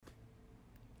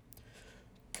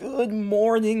Good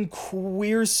morning,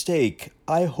 Queer Steak.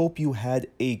 I hope you had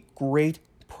a great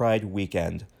Pride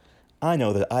weekend. I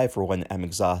know that I, for one, am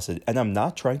exhausted, and I'm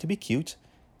not trying to be cute.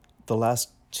 The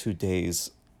last 2 days,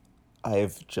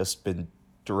 I've just been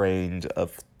drained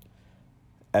of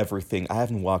everything. I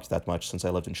haven't walked that much since I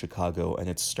lived in Chicago, and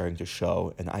it's starting to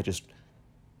show, and I just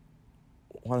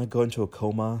want to go into a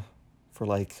coma for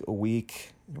like a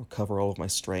week and recover all of my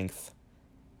strength.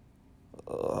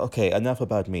 Okay, enough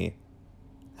about me.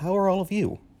 How are all of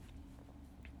you?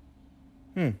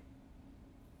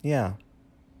 Yeah.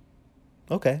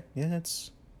 Okay, yeah,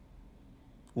 it's...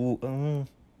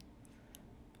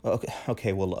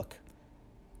 Okay, well, look.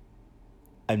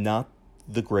 I'm not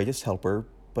the greatest helper,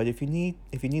 but if you need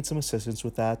some assistance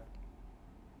with that,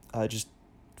 just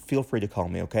feel free to call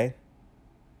me, okay?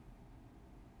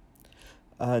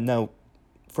 Now,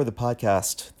 for the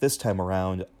podcast, this time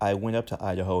around, I went up to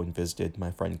Idaho and visited my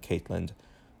friend Kaitlyn,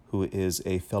 who is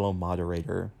a fellow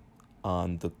moderator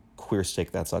on the Queer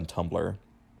Steak that's on Tumblr.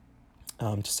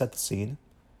 To set the scene,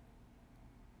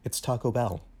 it's Taco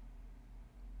Bell.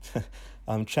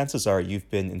 Chances are you've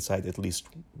been inside at least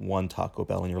one Taco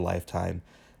Bell in your lifetime,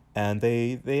 and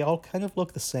they all kind of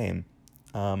look the same.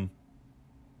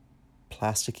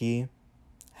 Plasticky,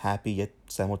 happy yet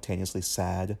simultaneously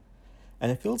sad,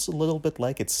 and it feels a little bit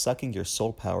like it's sucking your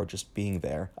soul power just being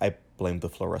there. I blame the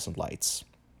fluorescent lights.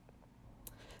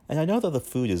 And I know that the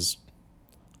food is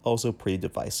also pretty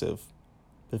divisive,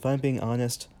 but if I'm being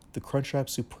honest, the Crunchwrap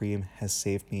Supreme has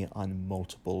saved me on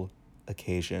multiple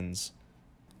occasions.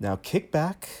 Now kick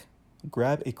back,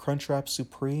 grab a Crunchwrap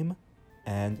Supreme,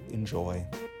 and enjoy.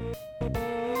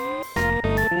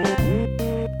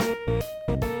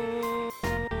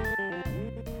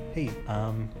 Hey,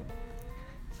 hi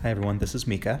everyone, this is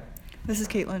Mika. This is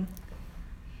Kaitlyn.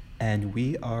 And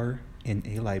we are in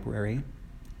a library,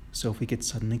 so if we get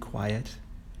suddenly quiet,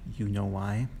 you know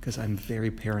why, because I'm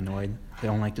very paranoid. I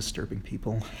don't like disturbing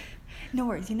people. No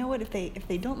worries. You know what? If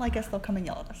they don't like us, they'll come and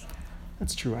yell at us.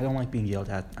 That's true. I don't like being yelled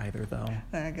at either, though.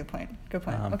 Good point.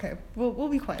 Okay, we'll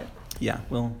be quiet. Yeah,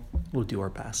 we'll do our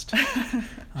best.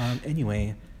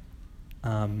 Anyway,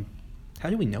 how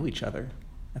do we know each other?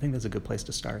 I think that's a good place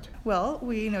to start. Well,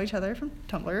 we know each other from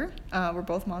Tumblr. We're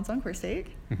both mods on Queer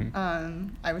Steak. Mm-hmm.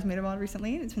 I was made a mod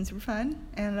recently. It's been super fun,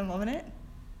 and I'm loving it.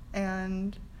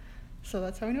 And so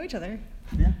that's how we know each other.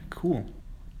 Yeah, cool.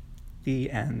 The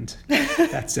end.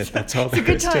 That's it. That's all. It's a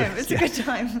good time. It's a good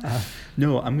time.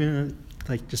 No, I'm gonna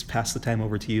just pass the time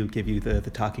over to you. Give you the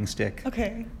talking stick.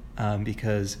 Okay.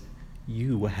 Because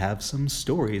you have some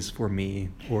stories for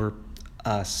me or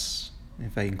us,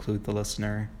 if I include the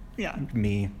listener. Yeah.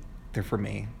 Me. They're for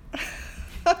me.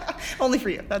 Only for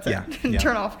you. That's it. Yeah.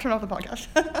 Turn off the podcast.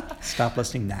 Stop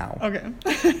listening now. Okay.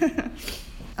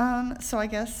 So I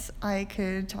guess I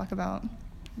could talk about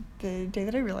the day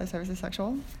that I realized I was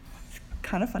asexual. It's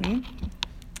kind of funny.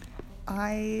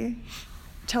 I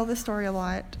tell this story a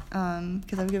lot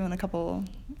because I've given a couple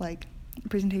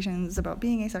presentations about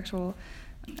being asexual.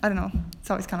 I don't know. It's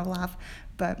always kind of a laugh,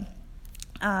 but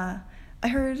I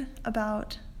heard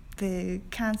about the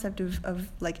concept of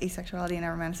asexuality and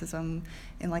aromanticism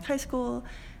in high school,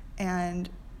 and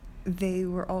they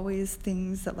were always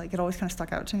things that it always kind of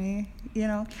stuck out to me,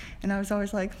 and I was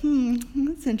always like,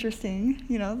 that's interesting,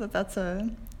 that's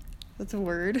a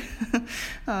word.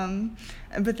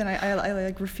 But then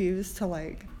I refused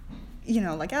to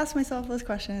ask myself those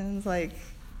questions, but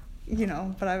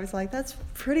I was like, that's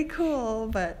pretty cool,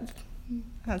 but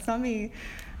that's not me.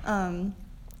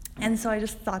 And so I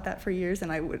just thought that for years,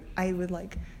 and I would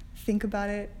think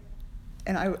about it,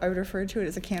 and I would refer to it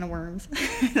as a can of worms.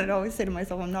 And I'd always say to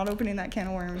myself, I'm not opening that can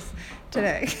of worms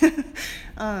today.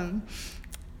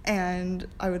 And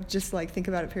I would just think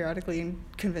about it periodically and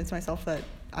convince myself that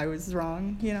I was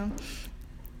wrong,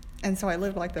 And so I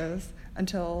lived like this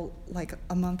until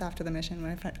a month after the mission,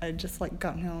 when I just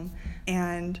gotten home,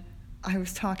 and I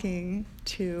was talking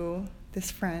to this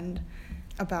friend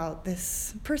about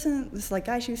this person, this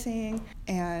guy she was seeing,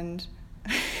 and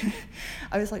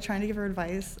I was trying to give her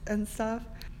advice and stuff,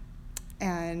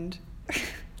 and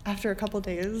after a couple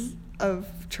days of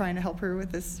trying to help her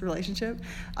with this relationship,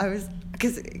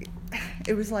 because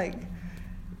it was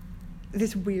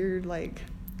this weird,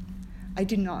 I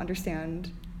did not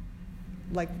understand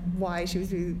why she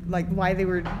was why they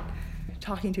were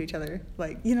talking to each other,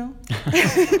 and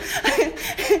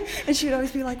she would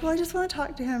always be like, well, I just want to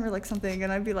talk to him, or something,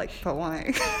 and I'd be like, but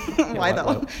why? Why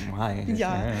though? Why?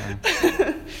 Yeah.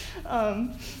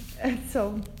 And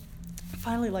so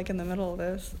finally, in the middle of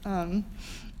this,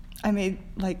 I made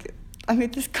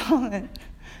this comment.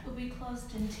 We'll be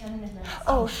closed in 10 minutes.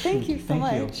 Oh, thank you so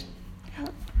much.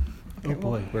 Oh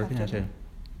boy, we're gonna have to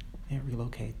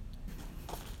relocate.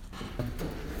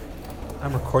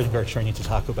 I'm recording our journey to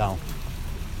Taco Bell.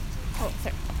 Oh,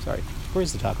 Sorry.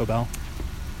 Where's the Taco Bell?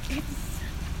 I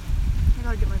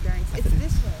gotta get my bearings. It's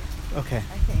this way. Okay. I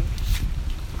think.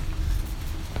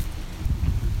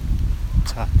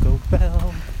 Taco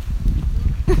Bell.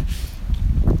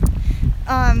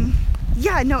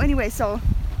 Yeah, no, anyway, so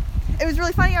it was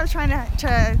really funny. I was trying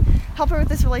to help her with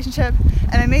this relationship,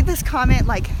 and I made this comment,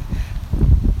 like,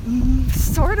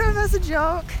 sort of as a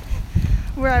joke,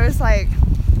 where I was like,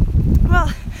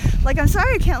 well, like, I'm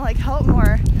sorry I can't, like, help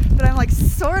more, but I'm, like,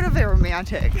 sort of a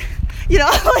romantic, you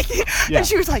know? Like, yeah. And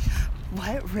she was like,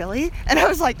 what, really? And I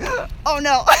was like, oh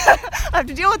no, I have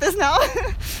to deal with this now.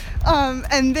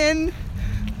 And then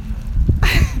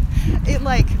it,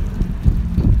 like,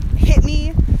 hit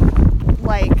me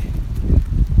like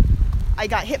I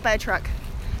got hit by a truck,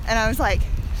 and I was like,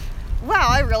 wow,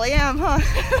 I really am, huh?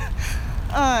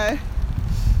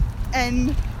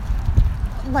 And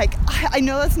like, I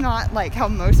know that's not like how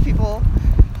most people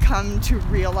come to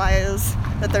realize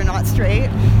that they're not straight,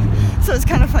 so it's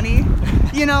kind of funny,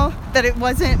 you know, that it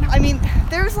wasn't, I mean,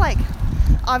 there's like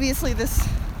obviously this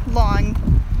long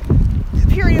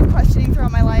period of questioning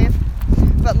throughout my life,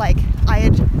 but like I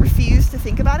had refused to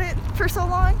think about it for so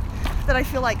long that I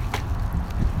feel like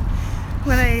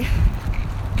when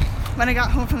I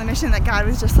got home from the mission, that God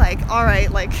was just like, all right,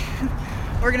 like,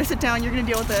 we're gonna sit down, you're gonna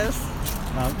deal with this.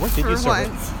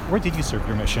 Where did you serve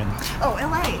your mission? Oh,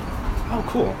 LA. Oh,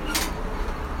 cool.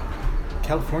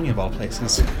 California of all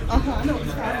places. No,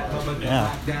 it's fabulous.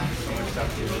 Yeah.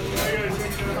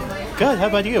 Good. How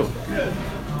about you?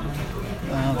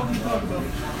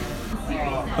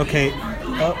 Okay.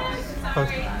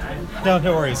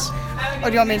 No worries. Oh,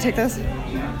 do you want me to take this?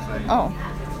 Oh.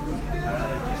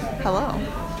 Hello.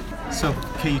 So,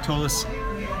 okay, you told us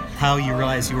how you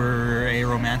realized you were a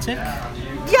romantic?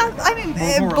 Yeah, I mean,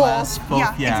 more or less,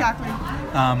 both, yeah. Exactly.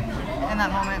 In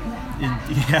that moment.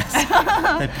 Yes,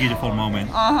 that beautiful moment.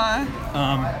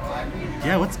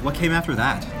 Yeah, what came after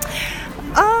that?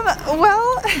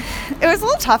 Well, it was a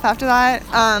little tough after that,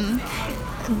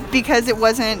 because it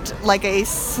wasn't like a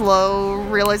slow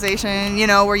realization, you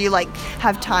know, where you like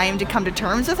have time to come to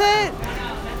terms with it.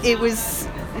 It was,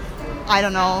 I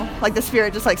don't know, like the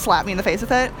spirit just like slapped me in the face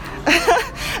with it.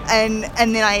 and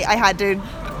then I had to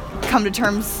come to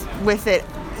terms with it,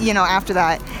 you know, after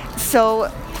that.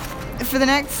 So for the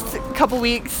next couple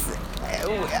weeks,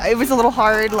 it was a little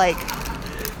hard, like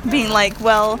being like,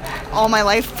 well, all my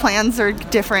life plans are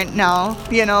different now,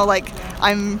 you know, like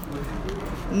I'm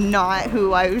not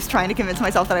who I was trying to convince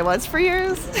myself that I was for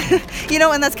years, you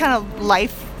know, and that's kind of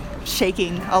life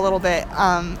shaking a little bit,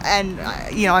 and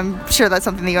you know, I'm sure that's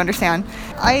something that you understand.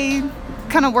 I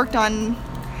kind of worked on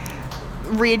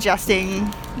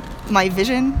readjusting my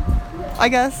vision, I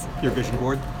guess. Your vision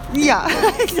board? Yeah,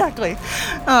 exactly.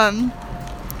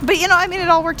 But you know, I mean, it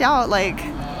all worked out. Like,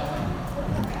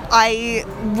 I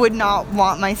would not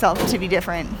want myself to be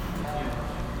different.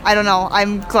 I don't know.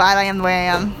 I'm glad I am the way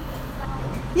I am.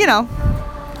 You know,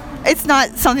 it's not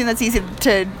something that's easy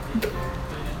to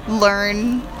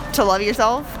learn to love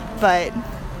yourself, but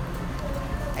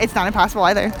it's not impossible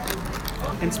either.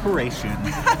 Inspiration.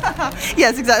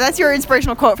 Yes, exactly. That's your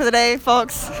inspirational quote for the day,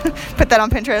 folks. Put that on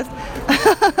Pinterest.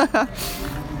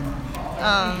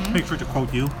 Make sure to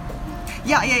quote you.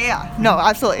 Yeah. No,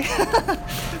 absolutely.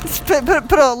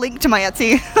 put a link to my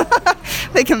Etsy.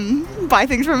 They can buy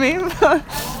things from me.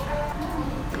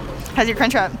 How's your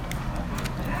crunch wrap?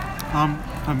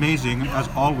 Amazing, as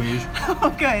always.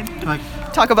 Oh, good. Like,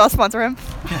 Taco Bell sponsor him.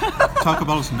 Taco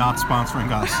Bell is not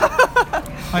sponsoring us.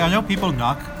 Like, I know people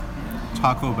knock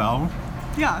Taco Bell.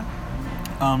 Yeah.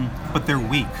 But they're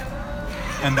weak.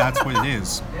 And that's what it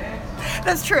is.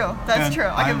 That's true. That's true.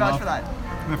 I can vouch for that.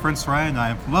 My friend Soraya and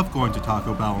I love going to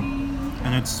Taco Bell.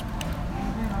 And it's,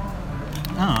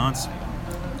 I don't know,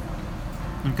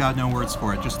 I've got no words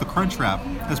for it. Just the crunch wrap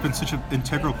has been such an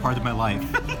integral part of my life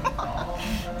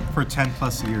for 10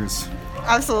 plus years.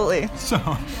 Absolutely. So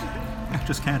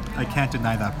I can't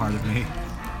deny that part of me.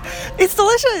 It's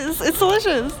delicious. It's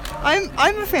delicious.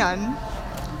 I'm a fan.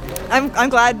 I'm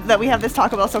glad that we have this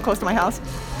Taco Bell so close to my house.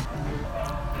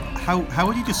 How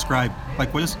would you describe,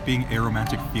 like, what does being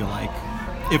aromantic feel like?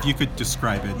 If you could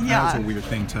describe it. Yeah. That was a weird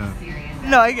thing to...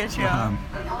 No, I get you.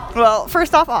 Well,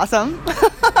 first off, awesome.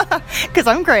 Because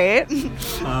I'm great. No,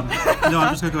 I'm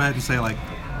just going to go ahead and say, like...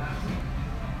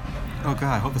 Oh,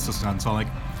 God, I hope this doesn't sound so, like...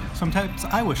 Sometimes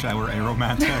I wish I were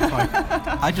aromantic. Like,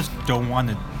 I just don't want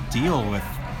to deal with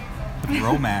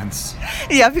romance.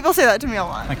 Yeah, people say that to me a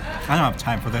lot. Like, I don't have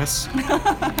time for this.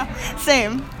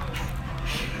 Same.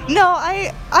 No,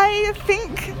 I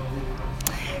think,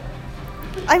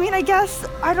 I mean, I guess,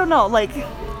 I don't know, like,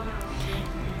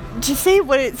 to say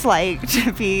what it's like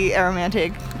to be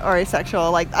aromantic or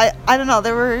asexual, like, I don't know,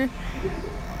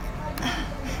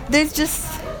 there's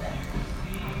just,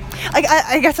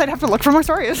 I guess I'd have to look for more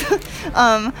stories.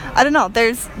 I don't know,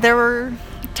 there were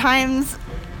times,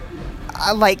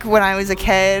 like, when I was a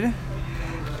kid,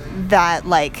 that,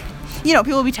 like, you know,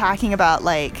 people would be talking about,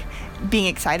 like, being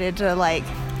excited to, like,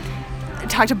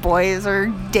 talk to boys or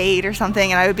date or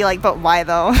something, and I would be like, but why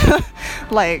though?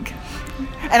 Like,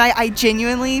 and I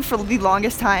genuinely, for the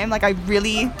longest time, like, I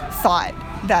really thought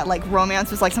that, like,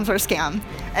 romance was like some sort of scam,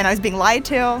 and I was being lied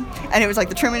to, and it was like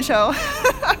the Truman Show,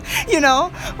 you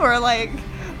know, where, like,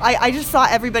 I just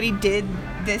thought everybody did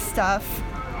this stuff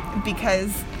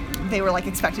because they were, like,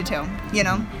 expected to, you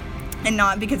know, and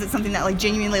not because it's something that, like,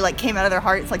 genuinely, like, came out of their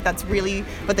hearts, like, that's really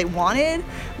what they wanted.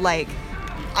 Like,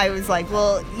 I was like,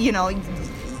 well, you know,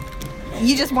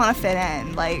 you just want to fit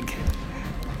in, like,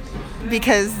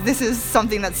 because this is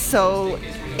something that's so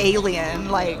alien.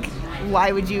 Like,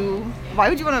 why would you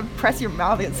want to press your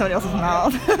mouth against somebody else's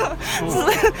mouth?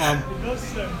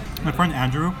 My friend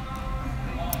Andrew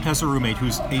has a roommate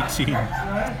who's 18,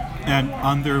 and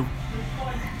on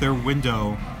their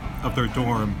window of their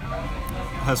dorm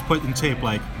has put in tape,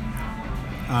 like,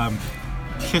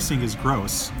 kissing is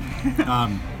gross.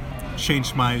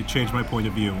 Changed my point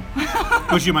of view.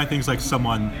 Which you might think is like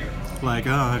someone like,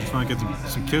 oh, I just want to get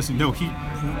some kissing. No, he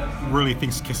really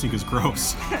thinks kissing is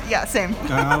gross. Yeah, same.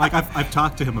 Like, I've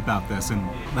talked to him about this, and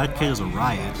that kid is a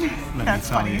riot. Let That's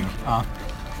me tell funny. you.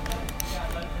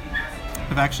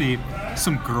 I've actually,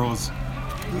 some girls,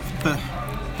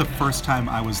 the first time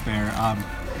I was there,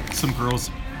 some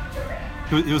girls,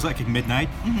 it was like at midnight,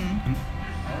 and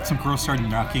some girls started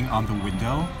knocking on the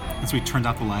window, and so we turned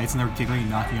off the lights, and they were giggling and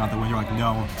knocking on the window, like,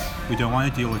 no, we don't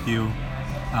want to deal with you.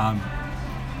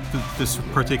 This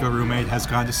particular roommate has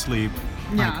gone to sleep.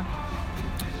 Yeah.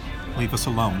 Like, leave us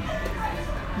alone.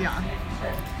 Yeah.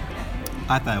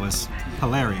 I thought it was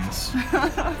hilarious.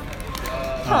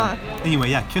 Huh. Anyway,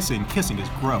 yeah, kissing is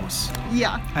gross.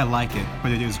 Yeah. I like it,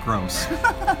 but it is gross.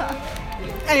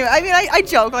 Anyway, I mean, I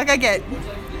joke, like, I get,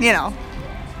 you know,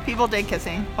 people dig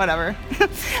kissing, whatever.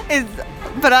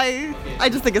 But I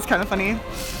just think it's kind of funny.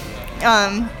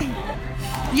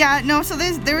 Yeah, no, so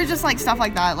there was just, like, stuff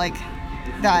like that, like,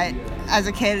 that as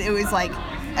a kid, it was like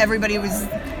everybody was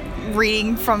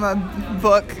reading from a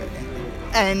book,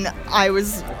 and I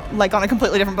was, like, on a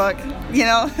completely different book, you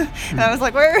know? And I was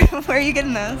like, where are you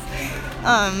getting this?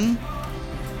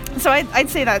 So I'd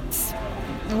say that's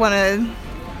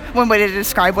one way to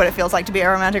describe what it feels like to be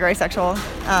aromantic or asexual.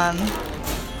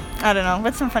 I don't know.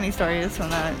 What's some funny stories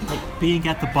from that? Like being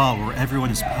at the ball where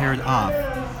everyone is paired off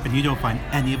and you don't find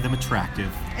any of them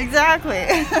attractive. Exactly.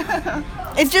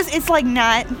 It's like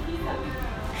not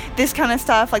this kind of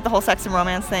stuff, like the whole sex and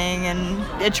romance thing and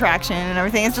attraction and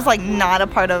everything. It's just, like, not a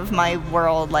part of my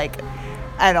world, like,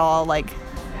 at all. Like,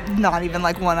 not even,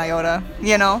 like, one iota,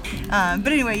 you know? But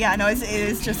anyway, yeah, no, it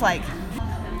is just, like,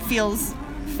 feels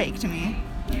fake to me.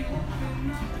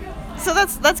 So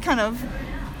that's kind of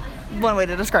one way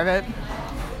to describe it.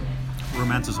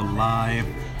 Romance is alive.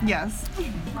 Yes.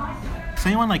 Has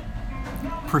anyone, like,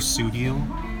 pursued you?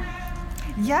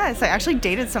 Yes, I actually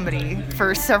dated somebody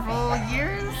for several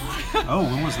years. Oh,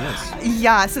 when was this?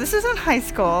 Yeah, so this was in high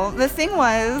school. The thing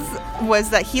was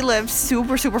that he lived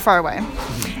super, super far away.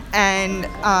 And,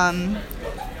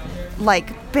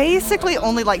 like, basically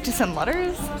only liked to send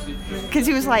letters. Because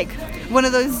he was, like, one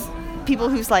of those people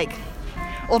who's, like,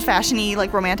 old-fashioned-y,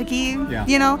 like, romantic-y, yeah.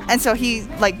 You know? And so he,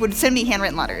 like, would send me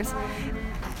handwritten letters.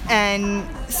 And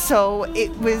so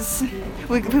it was,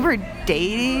 we were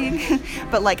dating,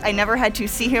 but, like, I never had to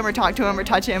see him or talk to him or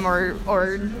touch him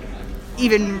or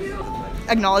even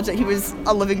acknowledge that he was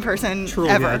a living person. Truly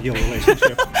ever. the ideal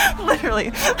relationship.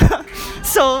 Literally.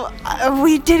 So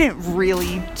we didn't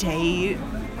really date,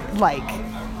 like,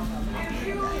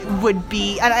 would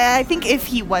be, and I think if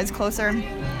he was closer,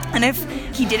 and if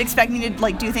he did expect me to,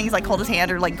 like, do things like hold his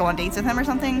hand or, like, go on dates with him or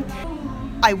something,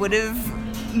 I would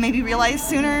have maybe realized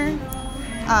sooner.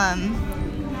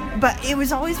 But it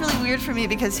was always really weird for me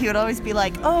because he would always be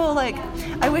like, oh, like,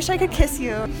 I wish I could kiss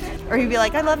you. Or he'd be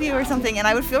like, I love you or something. And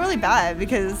I would feel really bad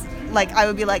because, like, I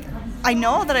would be like, I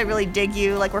know that I really dig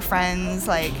you. Like, we're friends.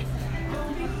 Like,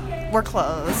 we're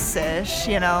close-ish,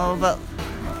 you know. But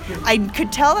I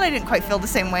could tell that I didn't quite feel the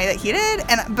same way that he did.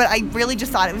 But I really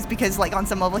just thought it was because, like, on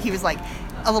some level he was, like,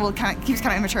 he was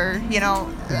kind of immature, you know,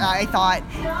 I thought.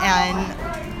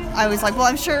 And I was like, well,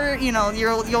 I'm sure, you know,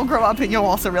 you'll grow up and you'll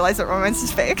also realize that romance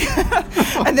is fake.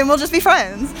 And then we'll just be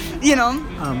friends, you know?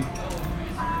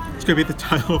 It's gonna be the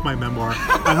title of my memoir.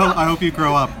 I hope you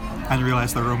grow up and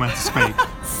realize that romance is fake.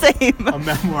 Same. A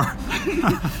memoir.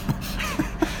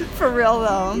 For real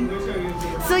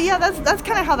though. So yeah, that's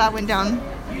kind of how that went down.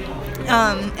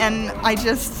 And I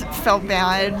just felt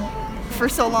bad for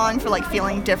so long for like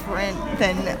feeling different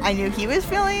than I knew he was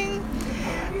feeling.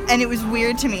 And it was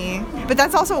weird to me. But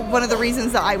that's also one of the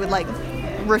reasons that I would like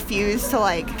refuse to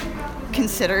like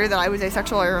consider that I was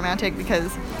asexual or romantic,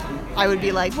 because I would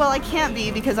be like, well, I can't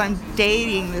be because I'm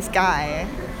dating this guy.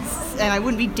 And I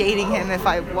wouldn't be dating him if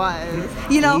I was,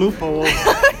 you know? Loophole.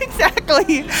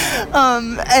 Exactly.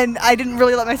 And I didn't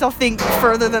really let myself think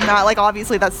further than that. Like,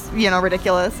 obviously that's, you know,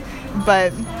 ridiculous.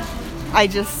 But I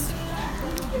just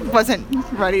wasn't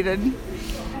ready to,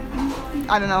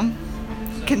 I don't know,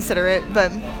 consider it.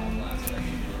 But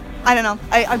I don't know.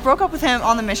 I broke up with him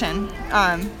on the mission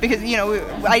because, you know,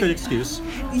 Good excuse.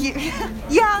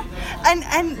 Yeah.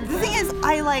 And the thing is,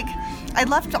 I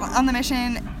left on the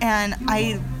mission and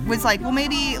I was like, well,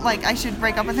 maybe like I should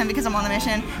break up with him because I'm on the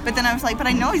mission. But then I was like, but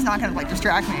I know he's not gonna like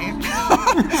distract me.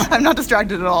 I'm not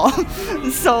distracted at all.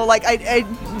 So like I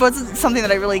wasn't something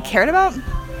that I really cared about.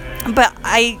 But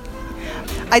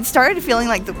I'd started feeling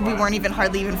like we weren't even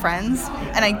hardly even friends,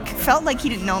 and I felt like he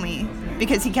didn't know me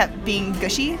because he kept being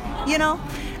gushy, you know.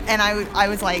 And I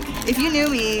was like, if you knew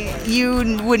me,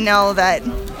 you would know that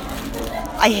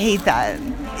I hate that,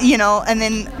 you know. And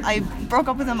then I broke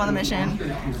up with him on the mission,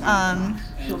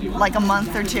 like a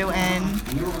month or two in,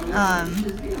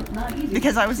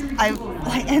 because I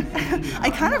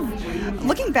kind of,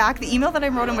 looking back, the email that I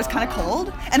wrote him was kind of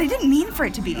cold, and I didn't mean for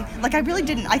it to be. Like, I really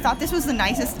didn't. I thought this was the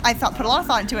nicest, put a lot of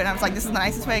thought into it, and I was like, this is the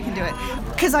nicest way I can do it.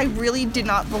 Because I really did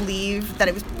not believe that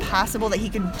it was possible that he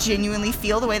could genuinely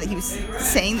feel the way that he was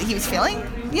saying that he was feeling,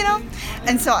 you know?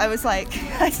 And so I was like,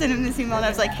 I sent him this email, and I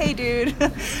was like, hey, dude,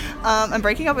 I'm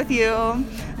breaking up with you,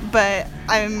 but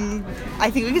I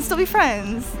think we can still be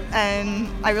friends, and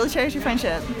I really cherish your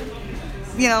friendship,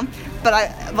 you know.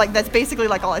 But that's basically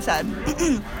like all I said.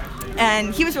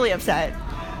 And he was really upset.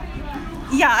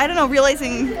 Yeah, I don't know,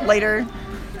 realizing later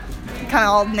kind of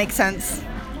all makes sense.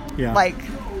 Yeah. Like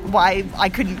why I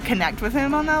couldn't connect with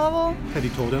him on that level. Had you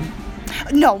told him?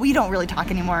 No, we don't really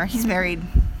talk anymore. He's married.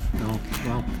 No.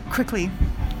 Well. Quickly.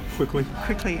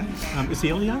 Is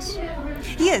he LES?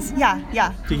 He is,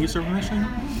 yeah. Did he serve a mission?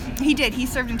 He did. He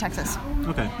served in Texas.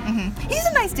 Okay. Mm-hmm. He's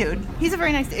a nice dude. He's a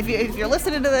very nice dude. If you're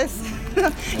listening to this,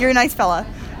 you're a nice fella.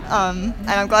 And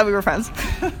I'm glad we were friends.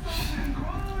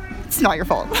 It's not your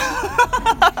fault.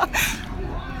 I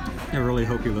really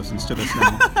hope he listens to this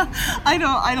now.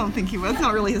 I don't think he will. It's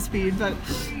not really his speed, but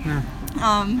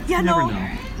You never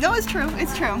know. No, it's true.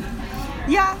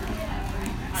 Yeah.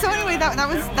 So anyway,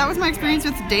 that was my experience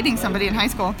with dating somebody in high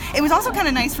school. It was also kind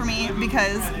of nice for me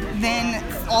because then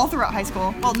all throughout high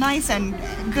school, well, nice and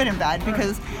good and bad,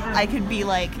 because I could be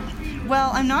like,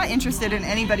 well, I'm not interested in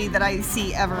anybody that I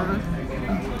see ever,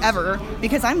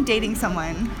 because I'm dating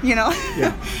someone, you know?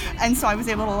 Yeah. And so I was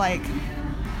able to like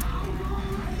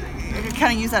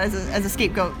kind of use that as a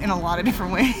scapegoat in a lot of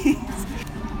different ways.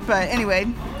 But anyway,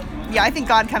 yeah, I think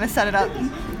God kind of set it up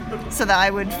so that I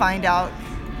would find out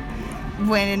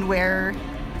when and where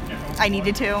I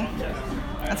needed to.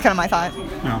 That's kind of my thought.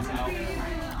 Yeah.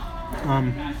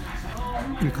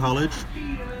 In college,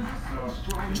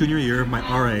 junior year of my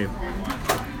RA,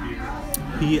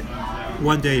 he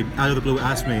one day out of the blue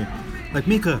asked me, like,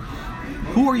 Mika,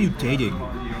 who are you dating?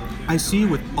 I see you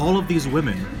with all of these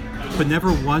women, but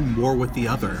never one more with the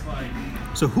other.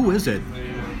 So who is it?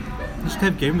 I just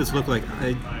kind of gave him this look like,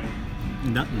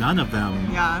 none of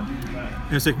them. Yeah.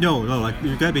 And it's like, no, like,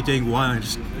 you gotta be dating one. I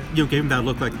just, gave him that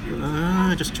look like,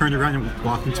 I just turned around and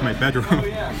walked into my bedroom.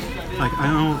 Like, I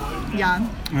don't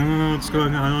know what's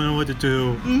going on. I don't know what to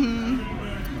do.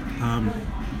 Mm-hmm.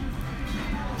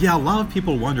 Yeah, a lot of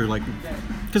people wonder, like,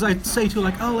 because I'd say too,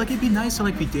 like, oh, like, it'd be nice to,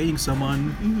 like, be dating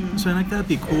someone. Mm-hmm. So, like, that'd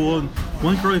be cool. And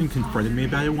one girl even confronted me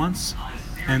about it once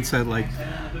and said, like,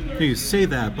 you say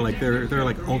that, but, like, there are,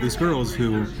 like, all these girls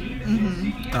who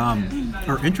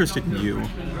are interested in you,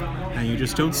 and you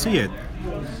just don't see it.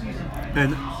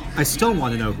 And I still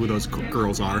want to know who those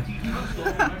girls are.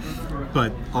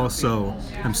 But also,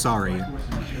 I'm sorry.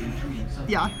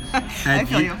 Yeah. And I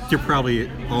feel you. You're probably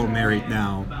all married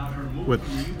now with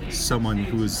someone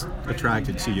who's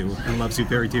attracted to you and loves you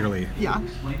very dearly. Yeah.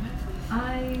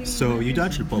 So you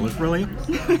dodged a bullet, really?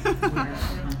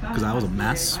 Because I was a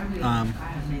mess.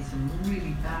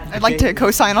 I'd like to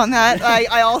co-sign on that.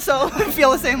 I also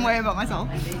feel the same way about myself.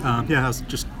 Yeah, it was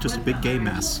just a big gay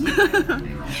mess.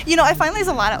 You know, I find there's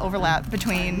a lot of overlap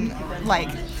between like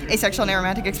asexual and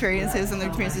aromantic experiences and the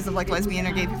experiences of like lesbian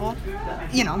or gay people.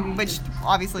 You know, which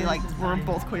obviously like we're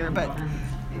both queer, but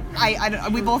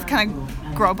we both kind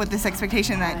of grow up with this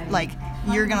expectation that like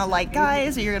you're gonna like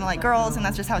guys or you're gonna like girls, and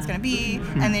that's just how it's gonna be.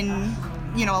 And then,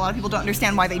 you know, a lot of people don't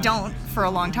understand why they don't for a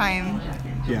long time.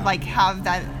 Yeah. Like have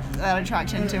that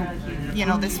attraction to, you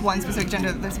know, this one specific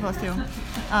gender that they're supposed to.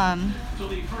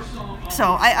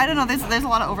 So I don't know. There's a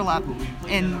lot of overlap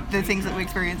in the things that we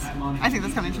experience. I think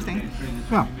that's kind of interesting.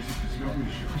 Wow.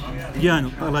 Yeah,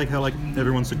 and I like how like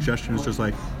everyone's suggestion is just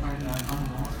like,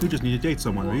 you just need to date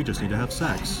someone, or you just need to have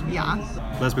sex. Yeah.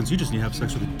 Lesbians, you just need to have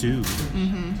sex with a dude.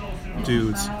 Mm-hmm.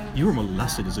 Dudes, you were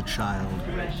molested as a child.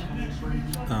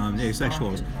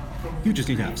 Asexuals, you just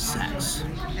need to have sex.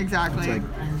 Exactly. It's like,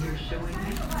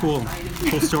 cool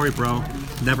story, bro.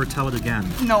 Never tell it again.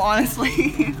 No,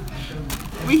 honestly.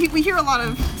 we hear a lot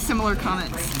of similar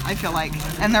comments, I feel like,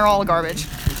 and they're all garbage.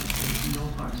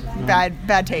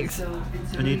 Bad takes.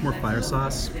 I need more fire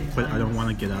sauce, but I don't want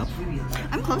to get up.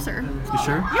 I'm closer. You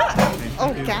sure? Yeah.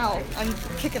 Oh, gal. I'm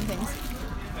kicking things.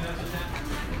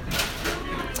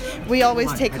 We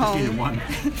always take home.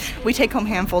 We take home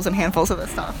handfuls and handfuls of this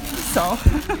stuff. So.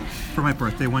 For my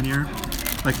birthday one year,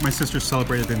 like my sister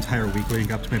celebrated the entire week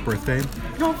leading up to my birthday.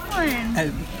 No fun.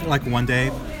 And like one day,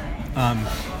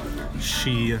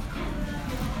 she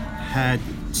had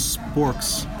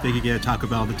sporks they could get at Taco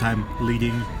Bell all the time,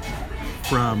 leading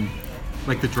from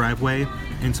like the driveway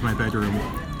into my bedroom,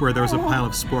 where there was a pile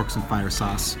of sporks and fire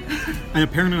sauce. And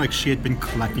apparently, like, she had been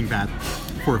collecting that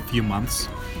for a few months.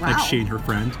 Wow. Like she and her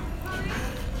friend.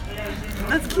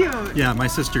 That's cute. Yeah, my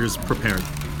sister's prepared,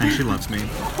 and she loves me.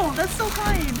 Oh, that's so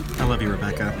kind. I love you,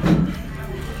 Rebecca.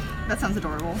 That sounds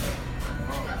adorable.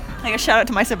 Like a shout out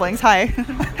to my siblings. Hi.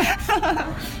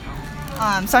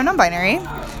 So I'm non-binary.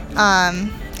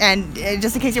 And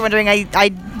just in case you're wondering, I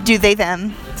do they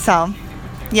them. So,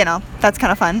 you know, that's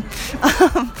kind of fun.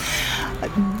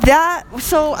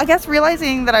 So I guess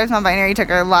realizing that I was non-binary took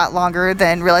a lot longer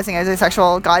than realizing I was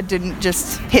asexual. God didn't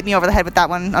just hit me over the head with that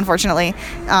one, unfortunately.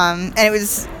 And it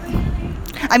was,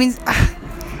 I mean,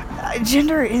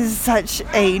 gender is such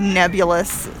a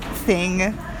nebulous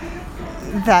thing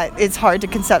that it's hard to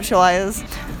conceptualize.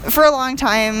 For a long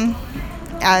time,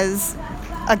 as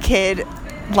a kid,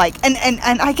 like, and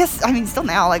I guess, I mean, still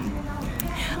now, like,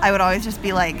 I would always just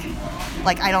be like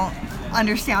I don't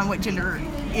understand what gender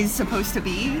is supposed to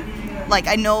be. Like,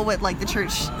 I know what, like, the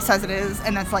church says it is,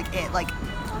 and that's, like, it. Like,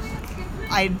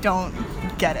 I don't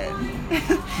get it.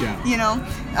 Yeah. You know?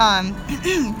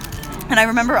 And I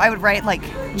remember I would write, like,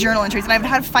 journal entries, and I've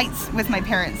had fights with my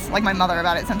parents, like my mother,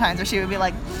 about it sometimes, where she would be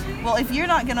like, well, if you're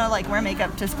not gonna, like, wear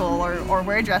makeup to school or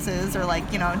wear dresses or, like,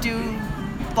 you know, do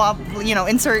blah, you know,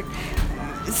 insert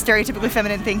stereotypically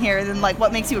feminine thing here, then, like,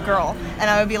 what makes you a girl? And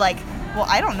I would be like, well,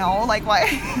 I don't know, like, why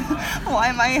do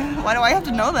I have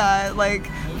to know that? Like,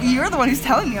 you're the one who's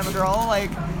telling me I'm a girl, like,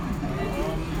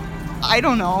 I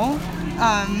don't know.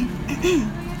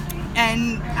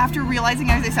 And after realizing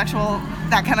I was asexual,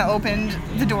 that kind of opened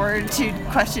the door to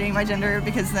questioning my gender,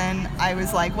 because then I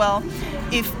was like, well,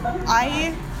 if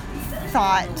I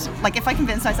thought, like, if I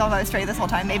convinced myself I was straight this whole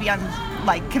time, maybe I'm,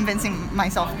 like, convincing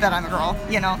myself that I'm a girl,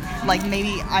 you know? Like,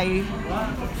 maybe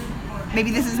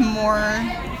this is more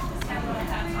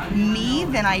me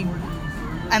than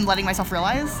I'm letting myself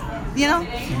realize, you know?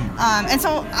 And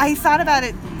so I thought about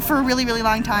it for a really, really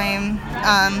long time.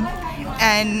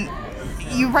 And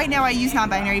right now I use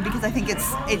non-binary because I think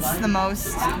it's the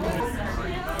most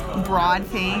broad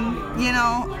thing, you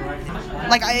know?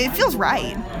 Like, it feels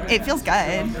right. It feels good.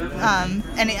 And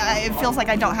it feels like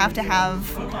I don't have to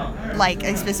have, like,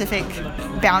 a specific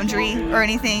boundary or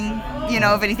anything, you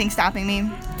know, of anything stopping me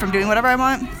from doing whatever I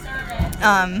want,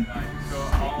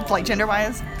 like,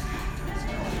 gender-wise.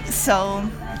 So,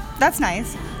 that's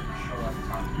nice.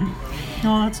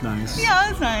 Oh, that's nice. Yeah,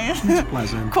 that's nice. It's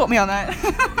pleasant. Quote me on that.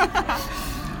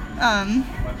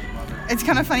 It's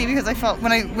kind of funny because I felt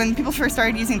when people first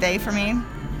started using they for me,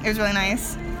 it was really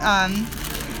nice.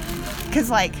 Because,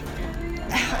 like,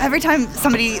 every time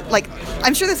somebody, like,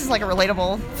 I'm sure this is, like, a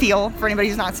relatable feel for anybody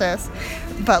who's not cis,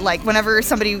 but, like, whenever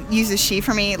somebody uses she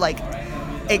for me, like,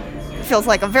 it feels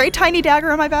like a very tiny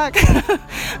dagger on my back.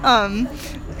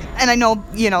 And I know,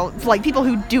 you know, like, people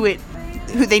who do it,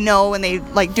 who they know and they,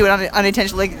 like, do it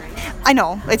unintentionally, like, I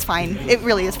know, it's fine. It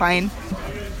really is fine.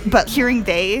 But hearing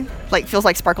they, like, feels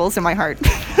like sparkles in my heart.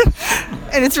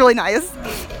 And it's really nice.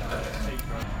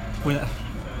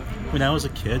 When I was a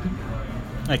kid,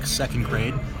 like, second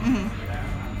grade,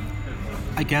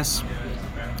 I guess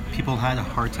people had a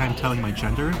hard time telling my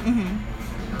gender.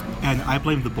 Mm-hmm. And I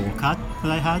blame the bowl cut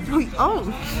that I had. Oh,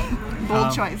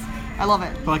 bold choice. I love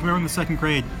it. But like, remember in the second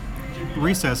grade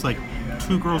recess, like,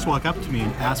 2 girls walk up to me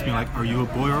and ask me, like, are you a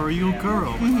boy or are you a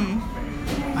girl?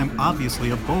 Mm-hmm. I'm obviously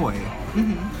a boy.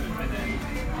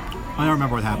 Mm-hmm. I don't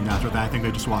remember what happened after that. I think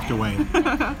they just walked away.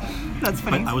 That's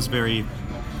funny. But I was very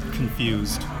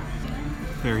confused.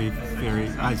 Very,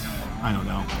 I don't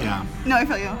know. Yeah. No, I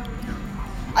feel you.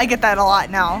 I get that a lot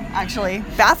now, actually.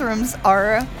 Bathrooms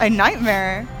are a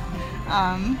nightmare.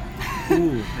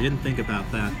 Ooh, I didn't think about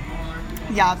that.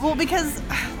 Yeah, well, because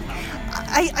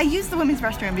I use the women's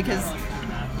restroom because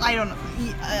I don't know.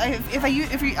 If I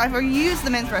use the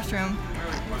men's restroom,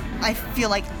 I feel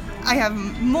like I have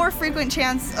more frequent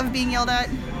chance of being yelled at,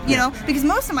 you know, because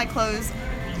most of my clothes,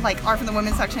 like, are from the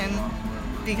women's section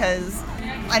because,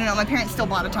 I don't know, my parents still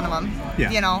bought a ton of them,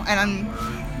 you know, and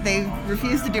they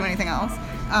refuse to do anything else.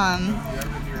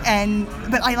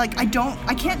 But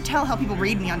I can't tell how people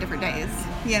read me on different days,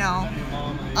 you know.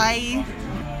 I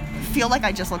feel like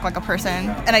I just look like a person,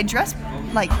 and I dress,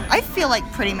 like, I feel like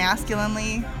pretty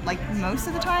masculinely, like, most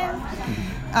of the time.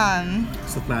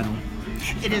 It's the flannel.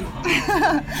 It is.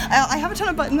 I have a ton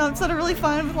of button-ups that are really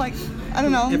fun, but, like, I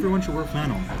don't know. Everyone should wear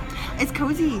flannel. It's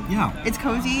cozy. Yeah. It's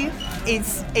cozy.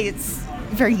 It's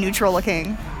very neutral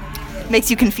looking.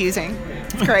 Makes you confusing.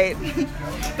 It's great.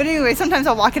 But anyway, sometimes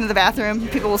I'll walk into the bathroom,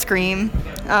 people will scream.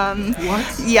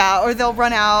 What? Yeah, or they'll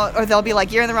run out, or they'll be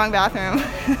like, you're in the wrong bathroom.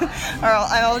 Or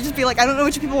I'll just be like, I don't know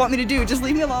what you people want me to do. Just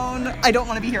leave me alone. I don't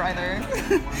want to be here either.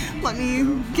 Let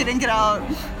me get in, get out.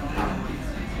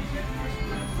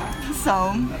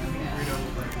 So,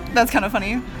 that's kind of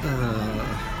funny.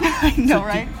 I know, So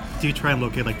right? Do you try and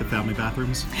locate, like, the family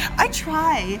bathrooms? I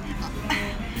try.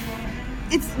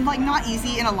 It's, like, not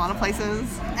easy in a lot of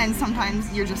places, and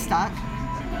sometimes you're just stuck.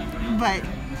 But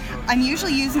I'm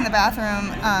usually using the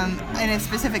bathroom in a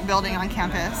specific building on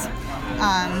campus,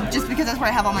 just because that's where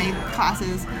I have all my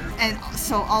classes. And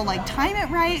so I'll, like, time it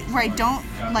right, where I don't,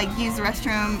 like, use the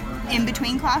restroom in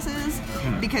between classes,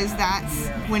 because that's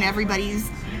when everybody's,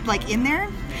 like, in there.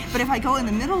 But if I go in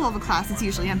the middle of a class, it's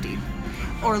usually empty.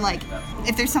 Or, like,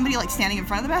 if there's somebody, like, standing in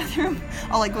front of the bathroom,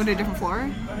 I'll, like, go to a different floor.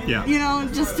 Yeah. You know,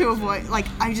 just to avoid, like,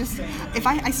 I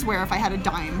swear if I had a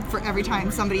dime for every time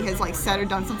somebody has, like, said or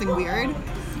done something weird,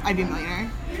 I'd be a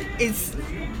millionaire. It's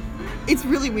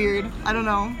really weird. I don't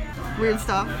know. Weird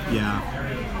stuff. Yeah.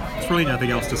 There's really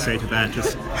nothing else to say to that.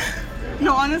 Just,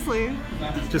 No, honestly.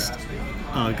 just,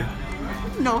 ugh.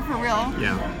 No, for real.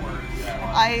 Yeah.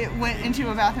 I went into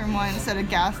a bathroom once at a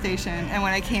gas station, and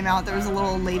when I came out, there was a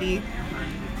little lady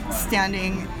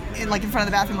standing in front of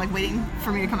the bathroom, like, waiting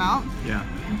for me to come out. Yeah.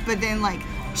 But then, like,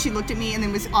 she looked at me and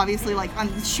then was obviously, like,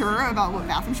 unsure about what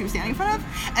bathroom she was standing in front of,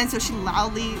 and so she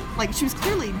loudly, like, she was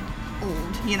clearly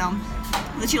old, you know,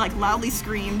 but she, like, loudly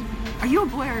screamed, "Are you a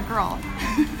boy or a girl?"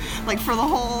 Like, for the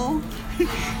whole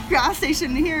gas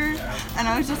station to hear. And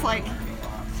I was just like,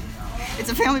 it's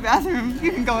a family bathroom,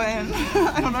 you can go in.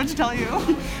 I don't know what to tell you.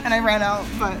 And I ran out,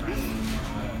 but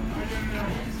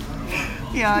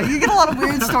yeah, you get a lot of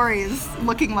weird stories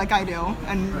looking like I do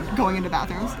and going into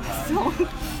bathrooms. So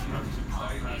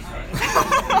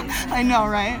I know,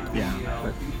 right? Yeah.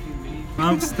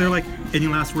 But, is there, like, any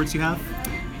last words you have?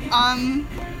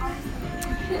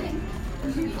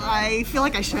 I feel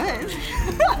like I should.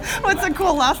 What's a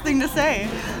cool last thing to say?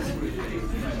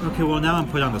 Okay, well, now I'm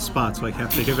put on the spot, so I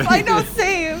can't think of anything. I know,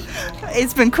 same.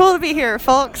 It's been cool to be here,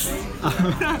 folks.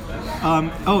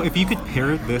 If you could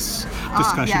pair this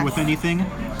discussion yes. with anything,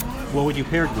 what would you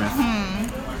pair it with?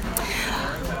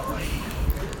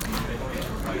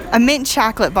 A mint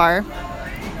chocolate bar.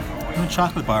 A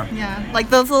chocolate bar. Yeah. Like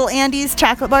those little Andes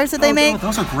chocolate bars that they make?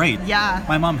 Those are great. Yeah.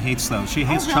 My mom hates those. She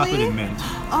hates really? chocolate and mint.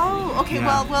 Oh, okay.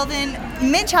 Yeah. Well then,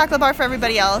 mint chocolate bar for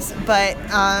everybody else, but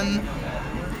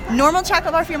normal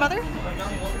chocolate bar for your mother?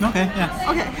 Okay, yeah.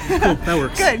 Okay. Cool, that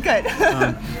works. Good.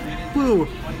 Woo.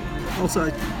 Also,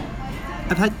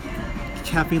 I've had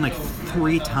caffeine like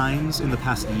 3 times in the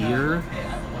past year,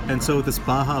 and so this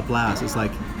Baja Blast is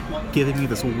like giving me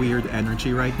this weird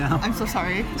energy right now. I'm so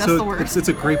sorry. That's so the worst. It's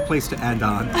a great place to end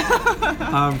on.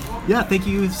 Yeah, thank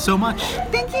you so much.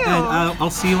 Thank you. And I'll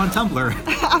see you on Tumblr.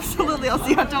 Absolutely. I'll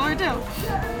see you on Tumblr too.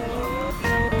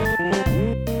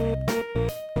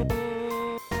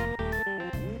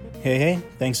 Hey,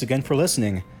 thanks again for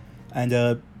listening. And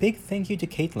a big thank you to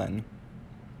Kaitlyn.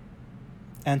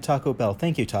 And Taco Bell.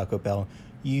 Thank you, Taco Bell.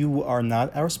 You are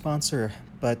not our sponsor,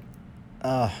 but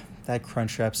that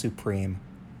Crunchwrap Supreme.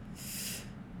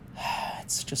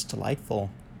 It's just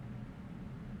delightful.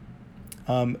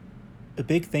 A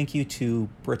big thank you to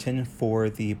Britain for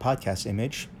the podcast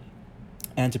image,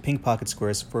 and to Pink Pocket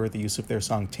Squares for the use of their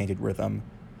song Tainted Rhythm.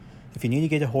 If you need to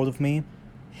get a hold of me,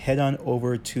 head on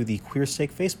over to the Queer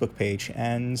Steak Facebook page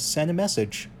and send a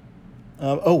message.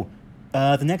 The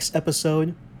next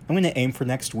episode, I'm going to aim for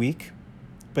next week,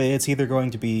 but it's either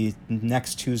going to be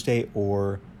next Tuesday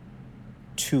or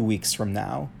 2 weeks from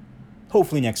now.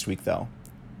 Hopefully next week, though.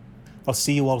 I'll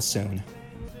see you all soon.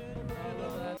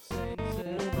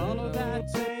 Follow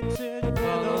that tainted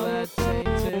rhythm.